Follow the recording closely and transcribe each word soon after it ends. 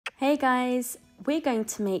Hey guys, we're going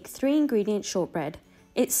to make 3-ingredient shortbread.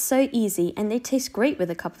 It's so easy and they taste great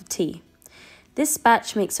with a cup of tea. This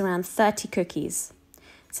batch makes around 30 cookies.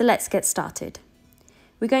 So let's get started.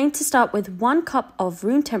 We're going to start with 1 cup of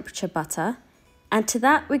room temperature butter, and to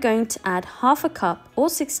that we're going to add half a cup or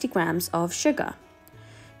 60 grams of sugar.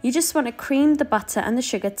 You just want to cream the butter and the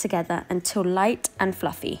sugar together until light and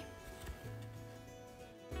fluffy.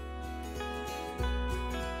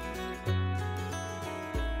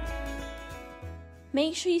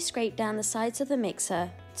 Make sure you scrape down the sides of the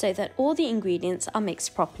mixer so that all the ingredients are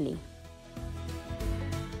mixed properly.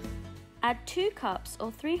 Add 2 cups or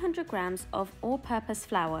 300 grams of all-purpose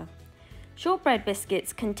flour. Shortbread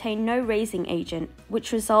biscuits contain no raising agent,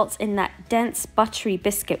 which results in that dense buttery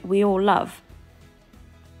biscuit we all love.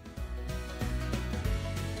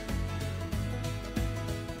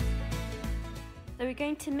 So we're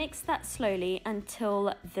going to mix that slowly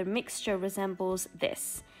until the mixture resembles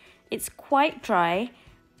this. It's quite dry,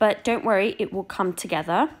 but don't worry, it will come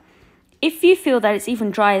together. If you feel that it's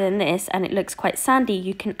even drier than this and it looks quite sandy,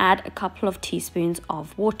 you can add a couple of teaspoons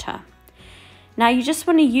of water. Now you just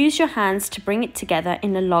want to use your hands to bring it together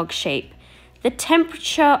in a log shape. The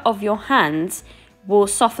temperature of your hands will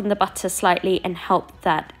soften the butter slightly and help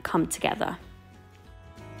that come together.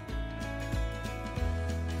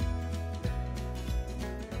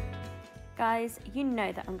 Guys, you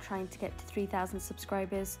know that I'm trying to get to 3,000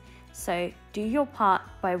 subscribers, so do your part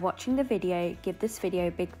by watching the video, give this video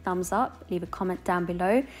a big thumbs up, leave a comment down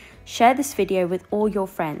below, share this video with all your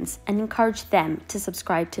friends and encourage them to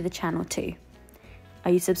subscribe to the channel too.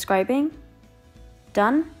 Are you subscribing?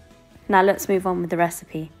 Done? Now let's move on with the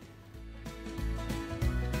recipe.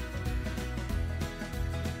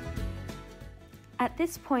 At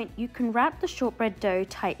this point, you can wrap the shortbread dough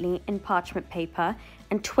tightly in parchment paper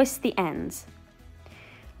and twist the ends.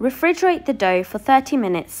 Refrigerate the dough for 30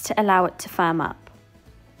 minutes to allow it to firm up.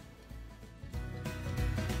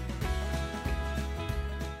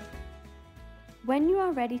 When you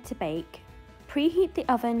are ready to bake, preheat the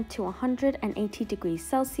oven to 180 degrees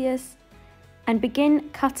Celsius and begin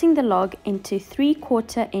cutting the log into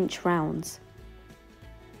 3/4 inch rounds.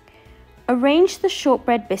 Arrange the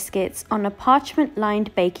shortbread biscuits on a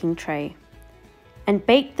parchment-lined baking tray and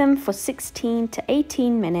bake them for 16 to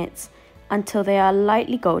 18 minutes until they are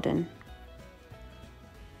lightly golden.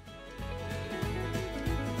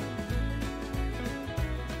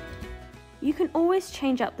 You can always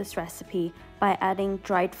change up this recipe by adding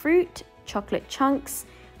dried fruit, chocolate chunks,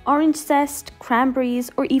 orange zest,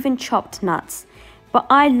 cranberries, or even chopped nuts. But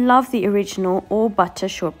I love the original all-butter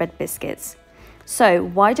shortbread biscuits. So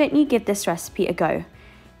why don't you give this recipe a go?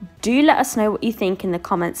 Do let us know what you think in the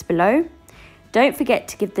comments below. Don't forget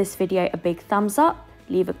to give this video a big thumbs up,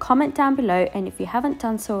 leave a comment down below, and if you haven't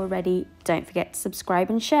done so already, don't forget to subscribe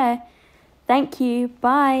and share. Thank you,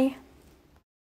 bye.